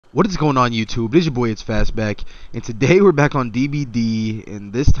What is going on, YouTube? It is your boy, it's Fastback, and today we're back on DBD,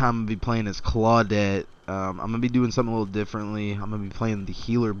 and this time I'm going to be playing as Claudette. I'm going to be doing something a little differently. I'm going to be playing the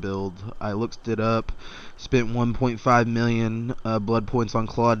healer build. I looked it up, spent 1.5 million blood points on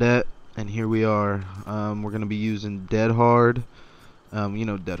Claudette, and here we are. We're going to be using Dead Hard. You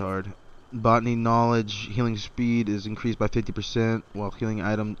know Dead Hard. Botany knowledge, healing speed is increased by 50%, while healing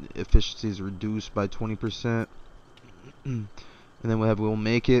item efficiency is reduced by 20%. And then we'll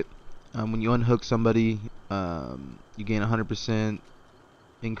make it. When you unhook somebody, you gain 100%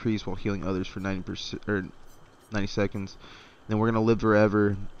 increase while healing others for 90% or 90 seconds. And then we're gonna live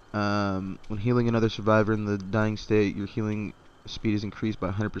forever. When healing another survivor in the dying state, your healing speed is increased by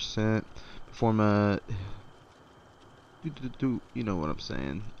 100%. Perform a you know what I'm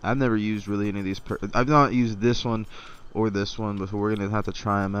saying. I've never used really any of these. I've not used this one or this one before. We're gonna have to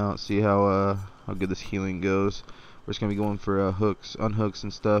try them out, see how good this healing goes. We're just gonna be going for hooks, unhooks,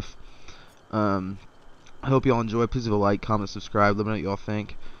 and stuff. I hope y'all enjoy. Please leave a like, comment, subscribe. Let me know what y'all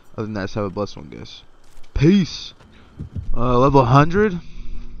think. Other than that, just have a blessed one, guys. Peace. Level 100.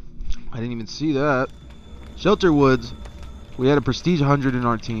 I didn't even see that. Shelter Woods. We had a prestige 100 in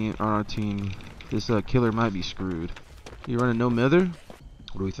our team. On our team, this killer might be screwed. You running no mither?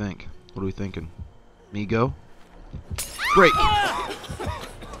 What do we think? What are we thinking? Me go? Break.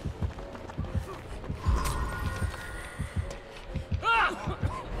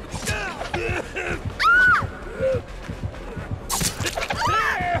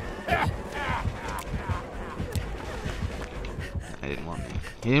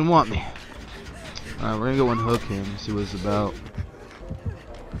 He didn't want me. Alright, we're gonna go unhook him, see what it's about.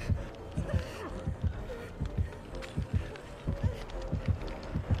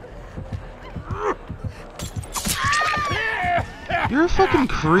 You're a fucking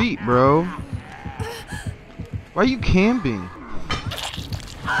creep, bro. Why are you camping?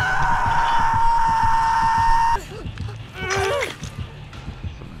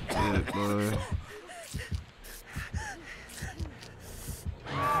 Shit, boy.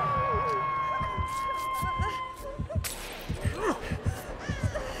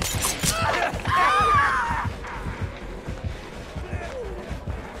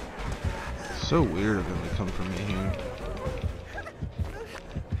 So weird of them to come from me here.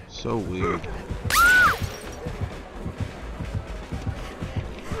 So weird.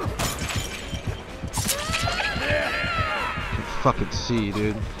 Can fucking see,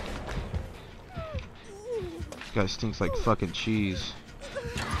 dude. This guy stinks like fucking cheese.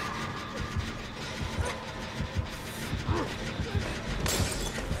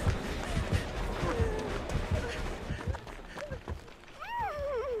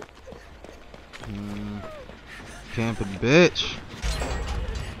 Camping bitch.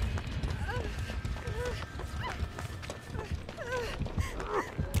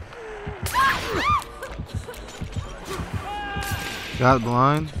 Got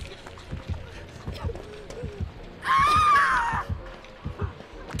blind.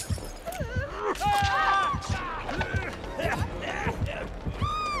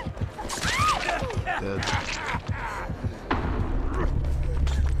 Dead.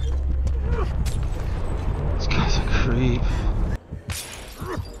 This guy's a creep.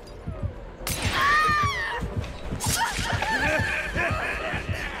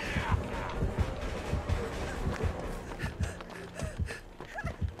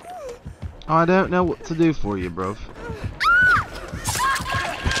 Oh, I don't know what to do for you, bro.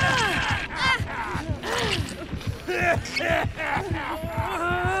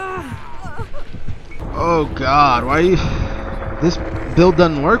 Oh God, why you? This build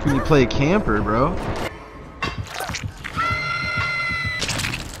doesn't work when you play a camper, bro.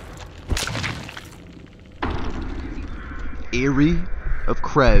 Eyrie of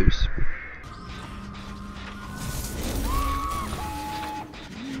Crows.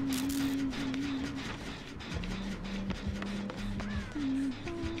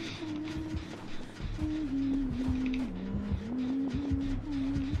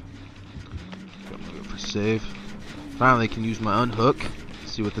 Save. Finally can use my unhook.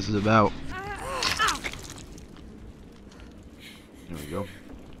 See what this is about. There we go.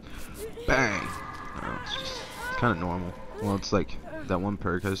 Bang! Oh, it's just kind of normal. Well, it's like that one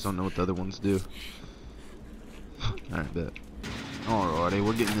perk. I just don't know what the other ones do. Alright, bet. Alrighty,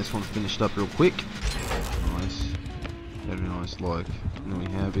 we're getting this one finished up real quick. Nice. Very nice luck. And then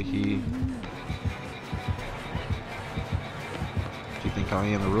we have a he. Do you think I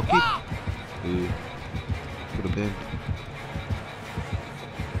am a rookie? Ooh. Could have been.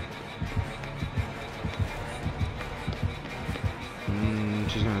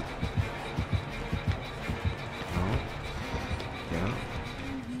 She's gonna. No. Yeah.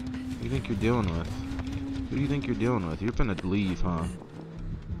 you think you're dealing with? Who do you think you're dealing with? You're finna leave, huh?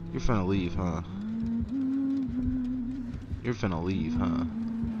 You're finna leave, huh? You're finna leave, huh?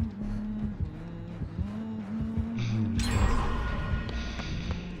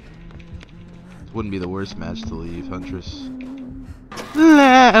 Wouldn't be the worst match to leave, Huntress.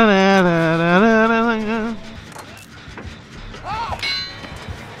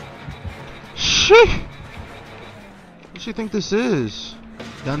 Sheesh! What does she think this is?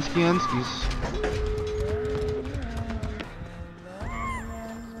 Dunskianskis.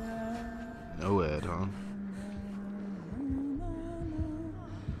 No Ed, huh?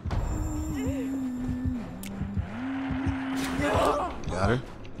 Got her.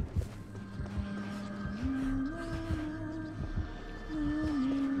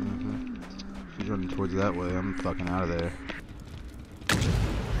 She's running towards that way. I'm fucking out of there. Get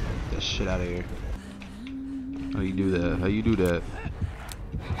that shit out of here. How do you do that? How you do that?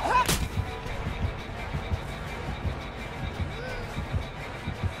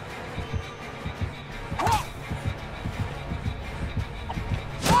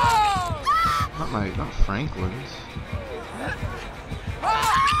 Not Franklin's.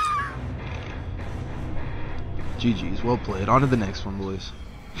 GG's, well played. On to the next one, boys.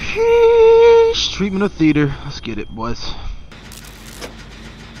 Sheesh, treatment of theater. Let's get it, boys.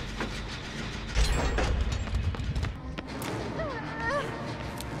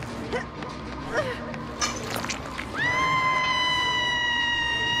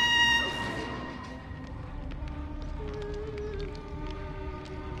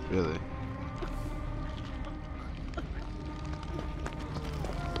 Really?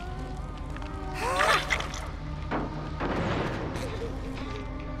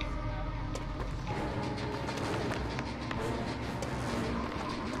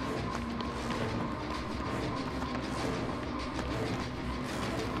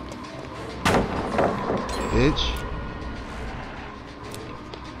 Bitch.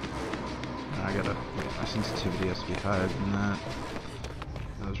 My sensitivity has to be higher than that.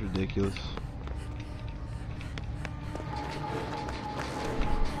 That was ridiculous.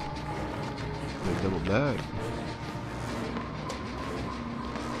 They double back.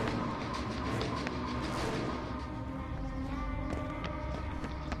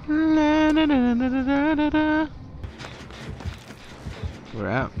 Where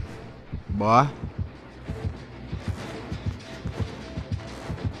at? Boy.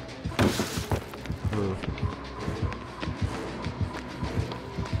 Ooh.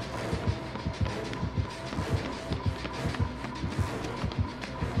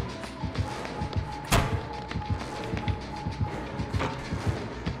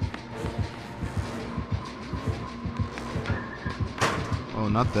 Oh,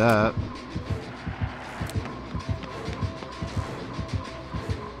 not that.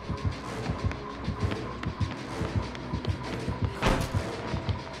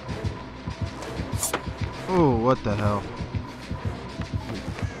 Oh, what the hell?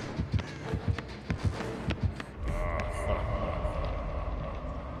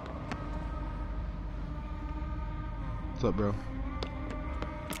 What's up, bro?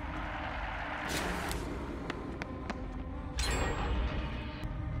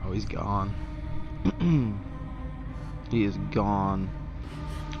 Oh, he's gone. He is gone.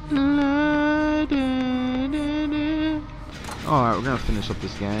 Alright, we're gonna finish up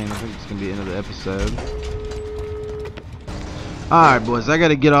this game. I think it's gonna be the end of the episode. Alright, boys, I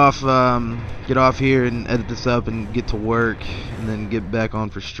gotta get off here and edit this up and get to work and then get back on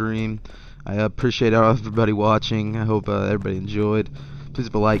for stream. I appreciate everybody watching. I hope everybody enjoyed. Please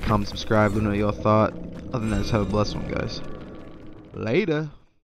leave a like, comment, subscribe. Let me know what y'all thought. Other than that, just have a blessed one, guys. Later.